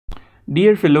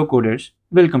Dear fellow coders,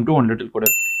 welcome to Untitled Coder.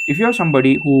 If you are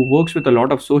somebody who works with a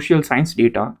lot of social science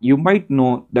data, you might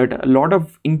know that a lot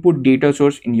of input data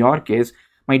source in your case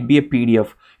might be a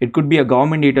PDF. It could be a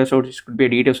government data source, it could be a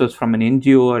data source from an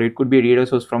NGO, or it could be a data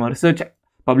source from a research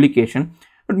publication.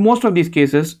 But most of these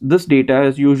cases, this data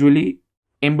is usually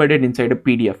embedded inside a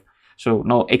PDF. So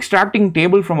now extracting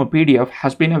table from a PDF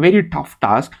has been a very tough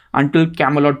task until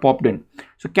Camelot popped in.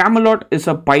 So Camelot is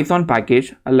a Python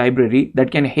package, a library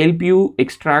that can help you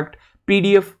extract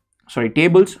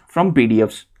tables from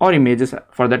PDFs or images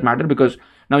for that matter, because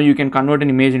now you can convert an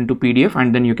image into PDF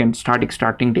and then you can start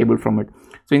extracting table from it.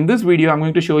 So in this video, I'm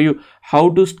going to show you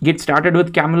how to get started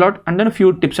with Camelot and then a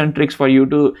few tips and tricks for you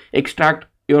to extract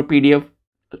your PDF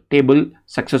table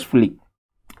successfully.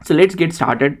 So let's get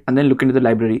started and then look into the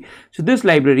library. So this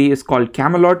library is called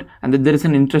Camelot, and then there is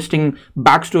an interesting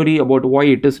backstory about why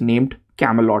it is named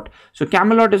Camelot. So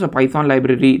Camelot is a Python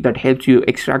library that helps you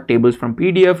extract tables from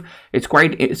PDF. It's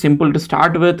quite simple to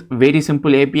start with, very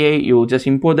simple API. You just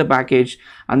import the package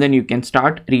and then you can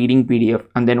start reading PDF.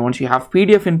 And then once you have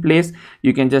PDF in place,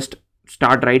 you can just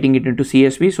start writing it into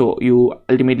CSV. So you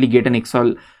ultimately get an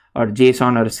Excel or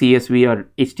JSON or CSV or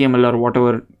HTML or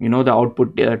whatever, the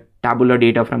output tabular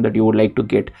data frame that you would like to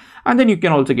get. And then you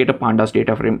can also get a Pandas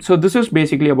Dataframe. So this is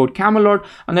basically about Camelot.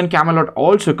 And then Camelot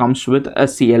also comes with a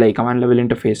CLI, command level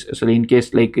interface. So in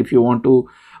case like if you want to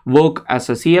work as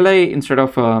a CLI instead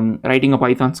of writing a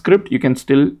Python script, you can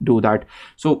still do that.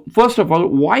 So first of all,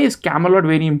 why is Camelot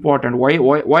very important?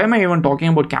 Why am I even talking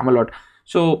about Camelot?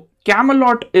 So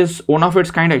Camelot is one of its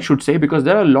kind, I should say, because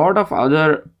there are a lot of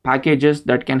other packages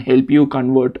that can help you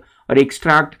convert or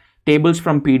extract tables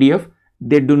from PDF.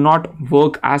 They do not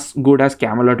work as good as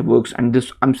Camelot works, and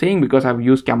this I'm saying because I've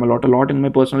used Camelot a lot in my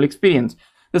personal experience.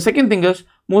 The second thing is,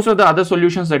 most of the other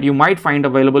solutions that you might find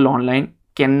available online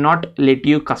cannot let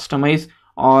you customize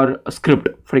or script.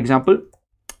 For example,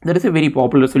 there is a very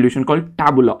popular solution called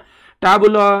Tabula.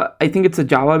 Tabula, I think it's a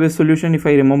Java-based solution if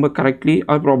I remember correctly,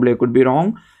 or probably I could be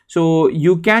wrong. So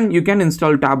you can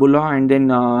install Tabula and then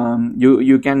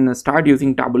you can start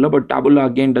using Tabula, but Tabula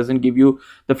again doesn't give you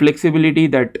the flexibility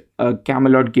that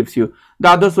Camelot gives you. The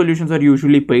other solutions are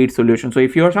usually paid solutions. So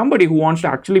if you're somebody who wants to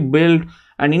actually build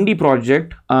an indie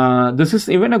project, this is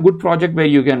even a good project where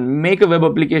you can make a web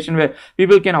application where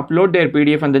people can upload their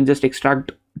PDF and then just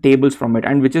extract tables from it,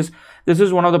 and this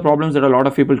is one of the problems that a lot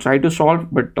of people try to solve,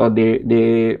 but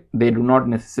they do not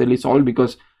necessarily solve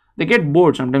because they get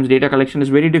bored. Sometimes data collection is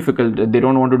very difficult. They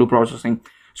don't want to do processing.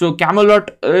 So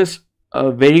Camelot is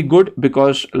very good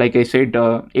because, like I said,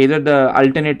 either the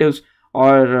alternatives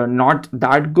are not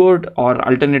that good, or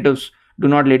alternatives do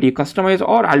not let you customize,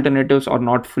 or alternatives are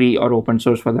not free or open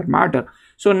source for that matter.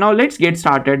 So now let's get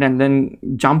started and then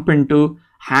jump into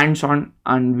hands-on,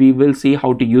 and we will see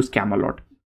how to use Camelot.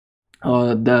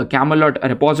 The Camelot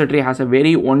repository has a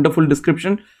very wonderful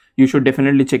description. You should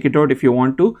definitely check it out if you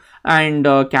want to. And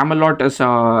Camelot is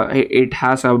it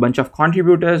has a bunch of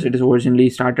contributors. It is originally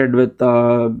started with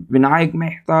Vinayak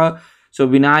Mehta. So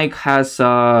Vinayak has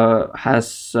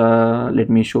let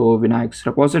me show Vinayak's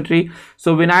repository.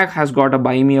 So Vinayak has got a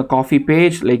buy me a coffee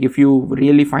page. Like if you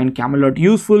really find Camelot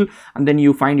useful and then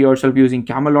you find yourself using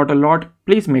Camelot a lot,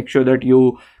 please make sure that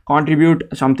you contribute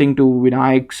something to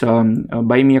Vinayak's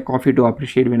buy me a coffee to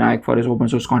appreciate Vinayak for his open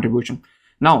source contribution.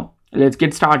 Now let's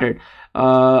get started. We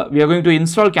are going to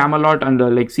install Camelot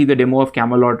and see the demo of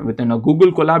Camelot within a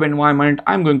Google Colab environment.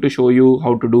 I'm going to show you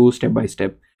how to do step by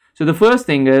step. So the first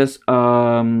thing is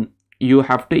you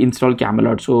have to install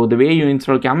Camelot. So the way you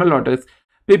install Camelot is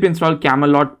pip install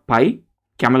Camelot Py.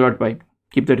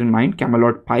 Keep that in mind,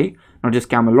 Camelot Py, not just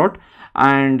Camelot.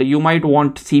 And you might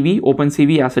want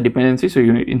OpenCV as a dependency, so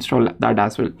you install that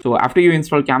as well. So after you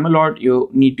install Camelot, you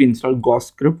need to install Gauss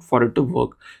script for it to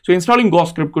work. So installing Gauss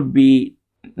script could be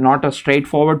not a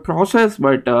straightforward process,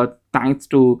 but thanks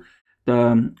to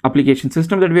the application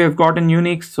system that we have got in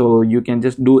Unix, so you can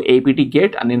just do apt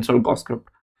get and install Gauss script.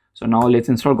 So now let's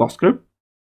install Gauss script.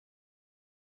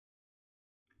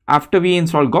 After we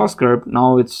install Gauss script,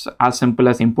 now it's as simple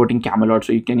as importing Camelot.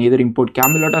 So you can either import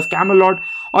Camelot as Camelot,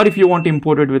 or if you want to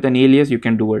import it with an alias, you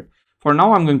can do it. For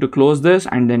now, I'm going to close this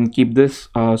and then keep this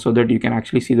so that you can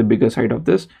actually see the bigger side of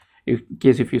this. In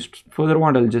case if you further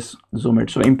want, I'll just zoom it.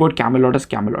 So import Camelot as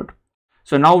Camelot.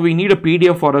 So now we need a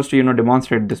PDF for us to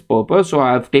demonstrate this purpose. So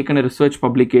I've taken a research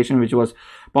publication which was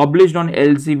published on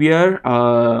Elsevier.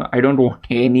 I don't want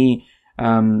any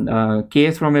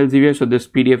case from Elsevier, so this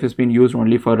PDF has been used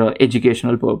only for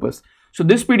educational purpose. So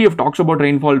this PDF talks about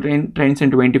rainfall trends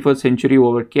in 21st century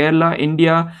over Kerala,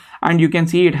 India, and you can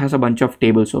see it has a bunch of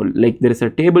tables. So like there is a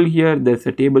table here, there's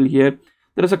a table here,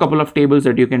 there is a couple of tables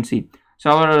that you can see. So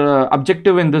our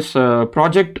objective in this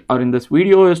project or in this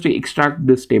video is to extract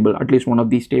this table, at least one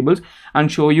of these tables,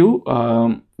 and show you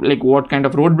like what kind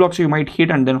of roadblocks you might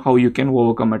hit and then how you can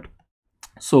overcome it.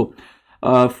 So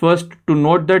first, to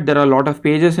note that there are a lot of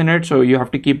pages in it, so you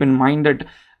have to keep in mind that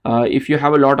if you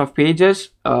have a lot of pages,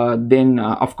 then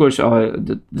of course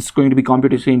this is going to be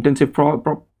computationally intensive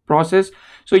process.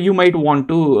 So you might want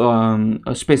to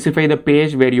specify the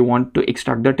page where you want to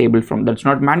extract the table from. That's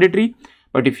not mandatory,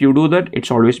 but if you do that, it's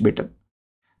always better.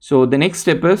 So the next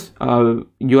step is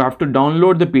you have to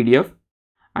download the PDF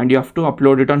and you have to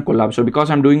upload it on Colab. So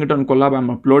because I'm doing it on Colab, I'm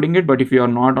uploading it, but if you are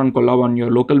not on Colab on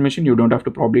your local machine, you don't have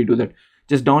to probably do that.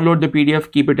 Just download the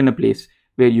PDF, keep it in a place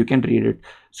where you can read it.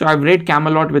 So I've read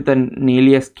Camelot with an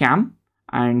alias cam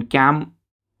and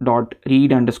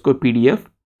cam.read_pdf,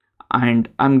 and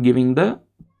I'm giving the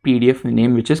PDF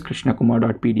name, which is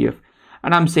krishnakumar.pdf,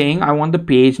 and I'm saying I want the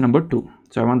page number 2.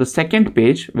 So I want the second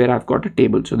page where I've got a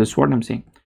table. So this is what I'm saying.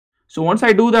 So once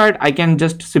I do that, I can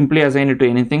just simply assign it to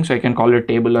anything. So I can call it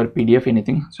table or PDF,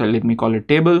 anything. So let me call it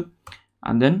table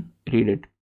and then read it.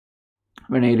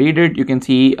 When I read it, you can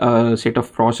see a set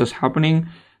of process happening.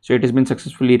 So it has been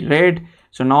successfully read.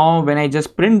 So now when I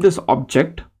just print this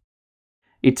object,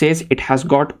 it says it has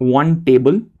got one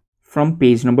table from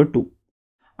page number 2.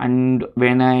 And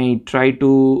when I try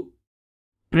to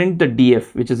print the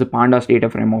DF, which is the Pandas data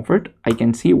frame of it, I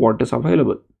can see what is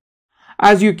available.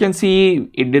 As you can see,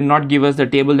 it did not give us the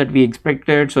table that we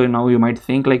expected. So now you might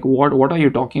think like, what are you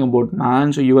talking about,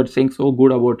 man? So you were saying so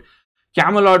good about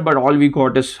Camelot, but all we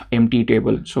got is empty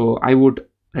table. So I would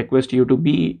request you to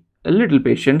be a little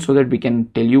patient so that we can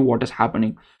tell you what is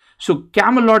happening. So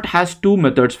Camelot has two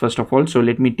methods, first of all. So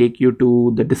let me take you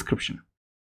to the description.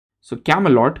 So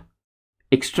Camelot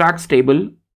extracts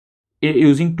table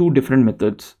using two different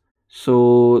methods.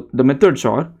 So the methods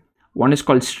are, one is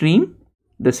called stream,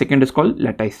 the second is called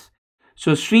lattice.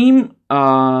 So stream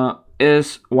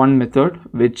is one method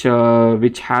which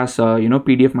has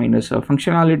PDF minus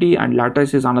functionality, and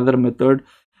lattice is another method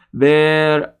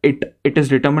where it is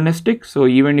deterministic. So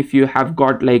even if you have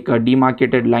got like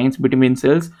demarcated lines between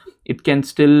cells, it can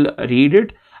still read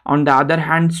it. On the other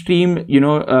hand, stream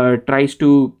tries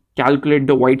to calculate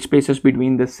the white spaces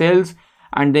between the cells,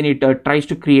 and then it tries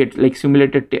to create like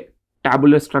simulated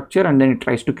tabular structure, and then it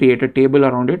tries to create a table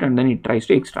around it, and then it tries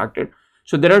to extract it.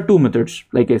 So there are two methods,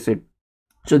 like I said.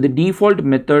 So the default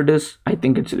method is, I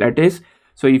think it's lattice.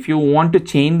 So if you want to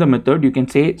change the method, you can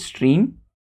say stream.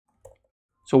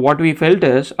 So what we felt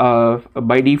is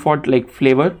by default, like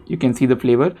flavor, you can see the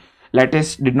flavor.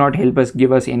 Lattice did not help us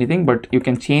give us anything, but you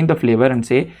can change the flavor and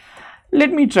say,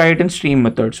 let me try it in stream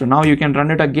method. So now you can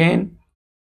run it again.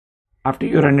 After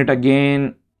you run it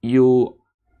again,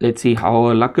 let's see how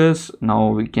our luck is. Now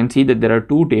we can see that there are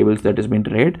two tables that has been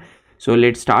read. So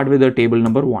let's start with the table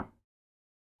number 1.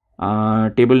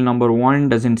 Table number 1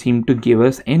 doesn't seem to give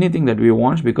us anything that we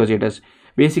want, because it has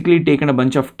basically taken a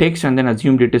bunch of text and then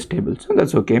assumed it is table. So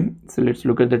that's okay. So let's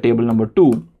look at the table number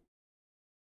 2.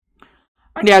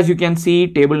 And as you can see,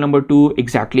 table number 2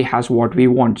 exactly has what we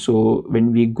want. So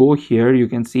when we go here, you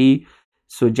can see,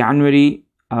 so January,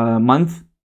 month,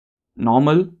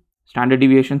 normal, standard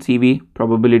deviation, CV,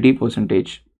 probability,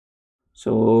 percentage.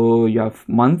 So you have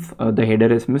month, the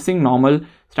header is missing, normal,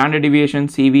 standard deviation,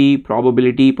 CV,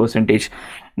 probability, percentage.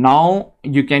 Now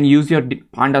you can use your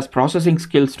Pandas processing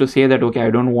skills to say that, okay,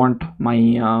 I don't want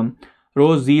my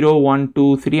rows 0, 1,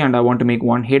 2, 3, and I want to make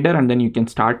one header, and then you can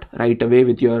start right away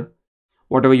with your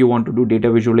whatever you want to do,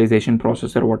 data visualization,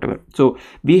 processor, whatever. So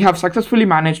we have successfully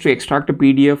managed to extract a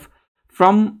PDF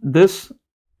from this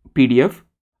PDF.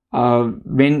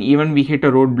 When even we hit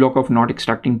a roadblock of not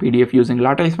extracting PDF using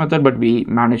lattice method, but we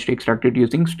managed to extract it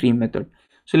using stream method.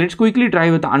 So let's quickly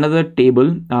try with another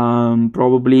table.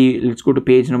 Probably let's go to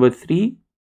page number 3.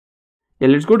 Yeah,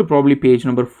 let's go to probably page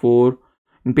number 4.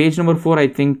 In page number 4, I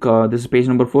think this is page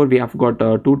number 4. We have got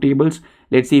two tables.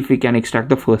 Let's see if we can extract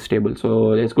the first table. So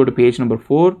let's go to page number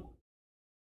 4.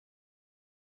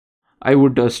 I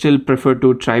would still prefer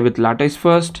to try with lattice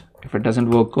first. If it doesn't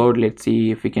work out, let's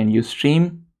see if we can use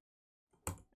stream.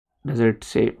 Does it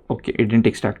say, okay, it didn't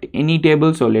extract any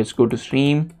table. So let's go to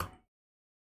stream.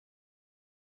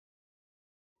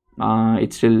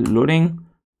 It's still loading.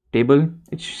 Table,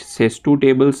 it says two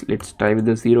tables. Let's try with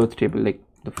the 0th table, like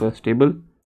the first table.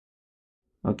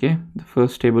 Okay, the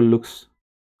first table looks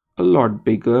a lot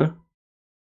bigger.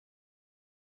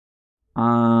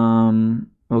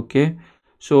 Okay,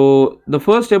 so the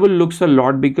first table looks a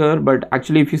lot bigger, but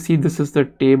actually if you see, this is the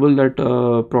table that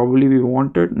probably we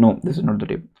wanted. No, this is not the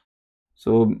table.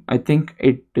 So I think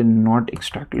it did not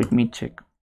extract. Let me check.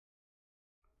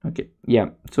 Okay, yeah,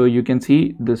 so you can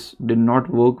see this did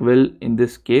not work well in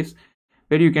this case,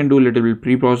 where you can do a little bit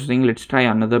pre-processing. Let's try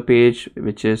another page,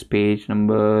 which is page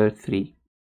number 3.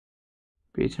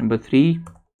 Page number 3.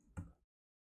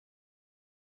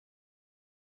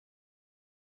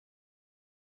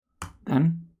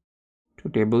 Then 2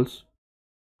 tables.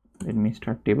 Let me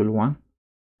start table 1,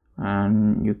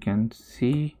 and you can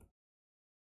see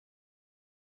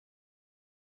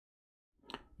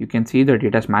that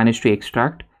it has managed to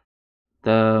extract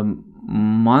the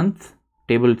month,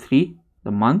 table 3,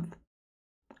 the month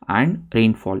and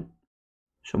rainfall.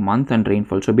 So month and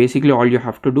rainfall. So basically all you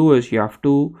have to do is you have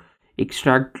to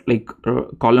extract like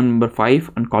column number 5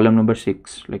 and column number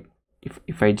 6. Like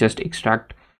if I just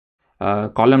extract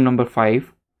column number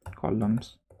 5,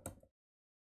 columns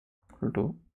equal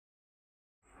to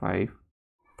 5,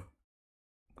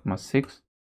 6.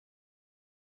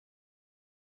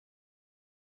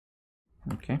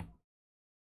 Okay.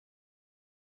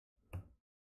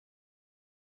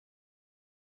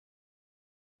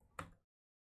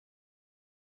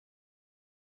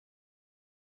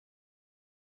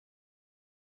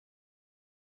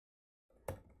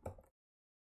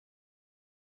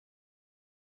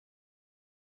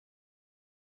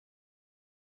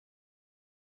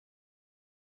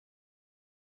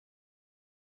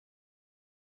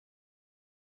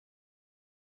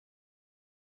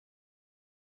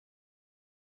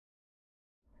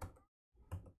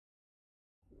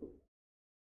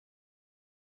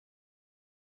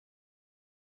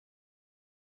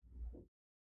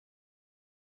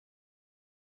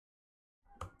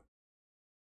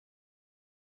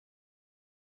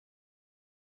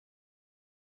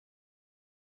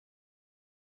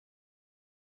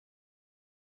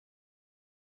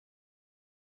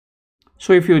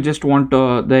 So if you just want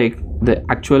the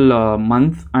actual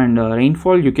month and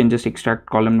rainfall, you can just extract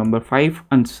column number 5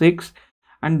 and 6,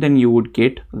 and then you would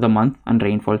get the month and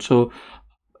rainfall. So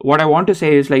what I want to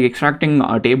say is, like, extracting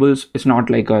tables is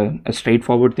not like a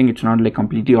straightforward thing. It's not like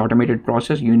completely automated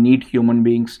process. You need human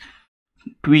beings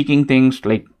tweaking things,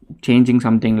 like changing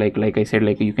something, like I said,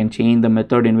 like you can change the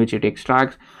method in which it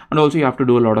extracts, and also you have to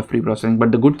do a lot of pre-processing.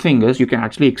 But the good thing is you can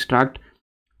actually extract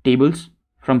tables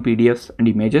from PDFs and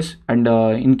images, and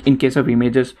in case of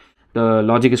images, the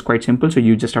logic is quite simple. So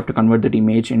you just have to convert that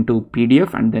image into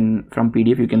PDF, and then from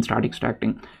PDF you can start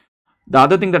extracting. The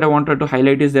other thing that I wanted to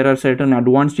highlight is there are certain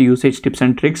advanced usage tips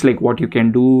and tricks, like what you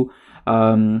can do,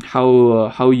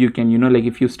 how you can, like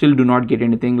if you still do not get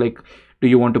anything, like do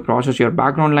you want to process your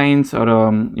background lines, or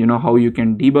how you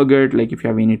can debug it, like if you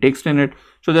have any text in it.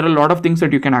 So there are a lot of things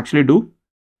that you can actually do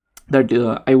that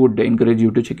I would encourage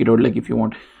you to check it out, like if you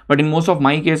want. But in most of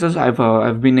my cases,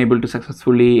 I've been able to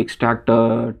successfully extract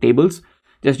tables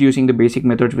just using the basic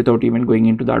methods without even going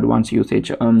into the advanced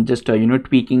usage. Just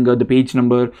tweaking the page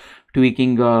number,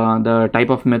 tweaking the type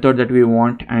of method that we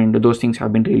want, and those things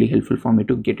have been really helpful for me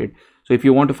to get it. So if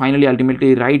you want to finally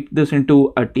ultimately write this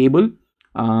into a table,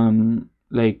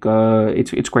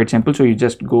 it's quite simple. So you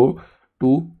just go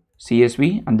to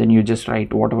CSV, and then you just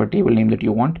write whatever table name that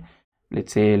you want.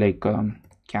 Let's say like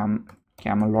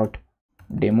Camelot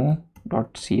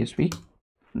demo.csv,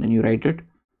 and then you write it.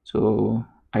 So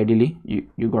ideally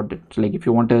you got it. So like if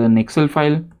you want an Excel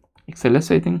file,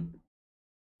 XLS, I think,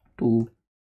 to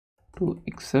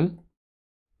Excel,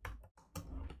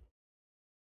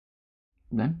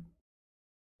 then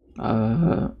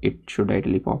it should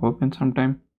ideally pop up in some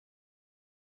time.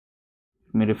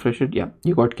 Let me refresh it. Yeah,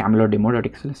 you got Camelot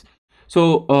demo.xls.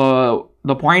 So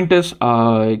the point is,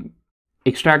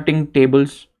 extracting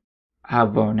tables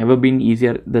have never been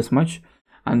easier this much.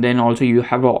 And then also you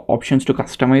have options to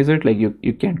customize it, like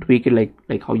you can tweak it,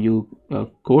 like how you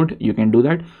code, you can do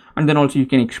that. And then also you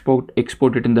can export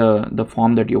it in the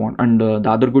form that you want. And the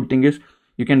other good thing is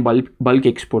you can bulk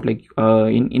export, like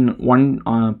in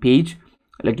one page.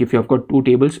 Like if you have got 2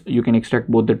 tables, you can extract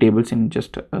both the tables in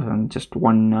just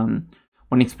one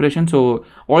expression. So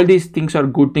all these things are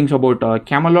good things about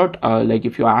Camelot. Like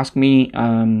if you ask me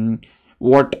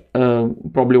what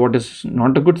is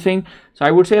not a good thing, so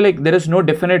I would say, like, there is no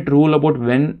definite rule about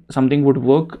when something would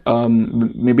work.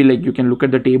 Maybe like you can look at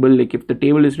the table, like if the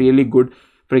table is really good,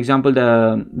 for example,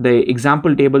 the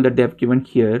example table that they have given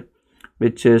here,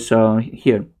 which is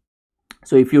here.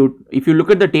 So if you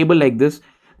look at the table like this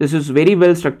is very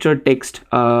well structured text.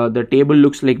 The table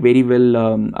looks like very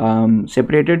well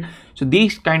separated. So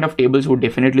these kind of tables would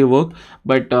definitely work.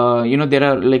 But there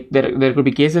are like there could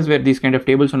be cases where these kind of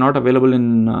tables are not available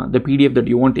in the PDF that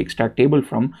you want to extract table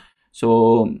from.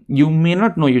 So you may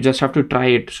not know, you just have to try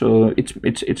it. So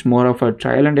it's more of a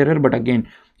trial and error, but again,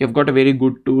 you've got a very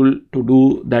good tool to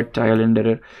do that trial and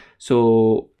error.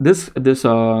 So this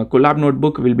collab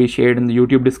notebook will be shared in the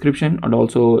YouTube description, and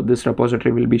also this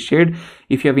repository will be shared.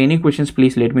 If you have any questions,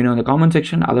 please let me know in the comment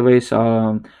section. Otherwise,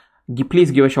 please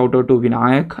give a shout out to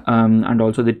Vinayak and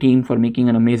also the team for making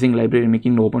an amazing library,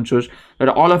 making it open source, that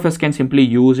all of us can simply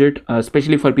use it,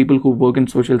 especially for people who work in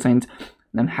social science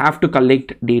and have to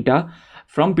collect data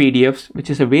from PDFs, which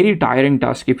is a very tiring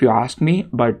task if you ask me.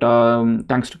 But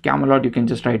thanks to Camelot, you can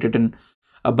just write it in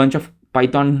a bunch of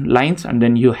Python lines, and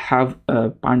then you have a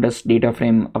Pandas data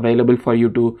frame available for you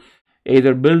to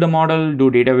either build a model, do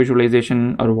data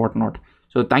visualization, or whatnot.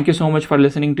 So thank you so much for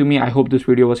listening to me. I hope this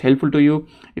video was helpful to you.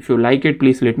 If you like it,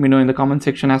 please let me know in the comment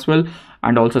section as well,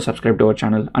 and also subscribe to our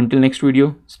channel. Until next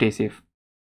video, stay safe.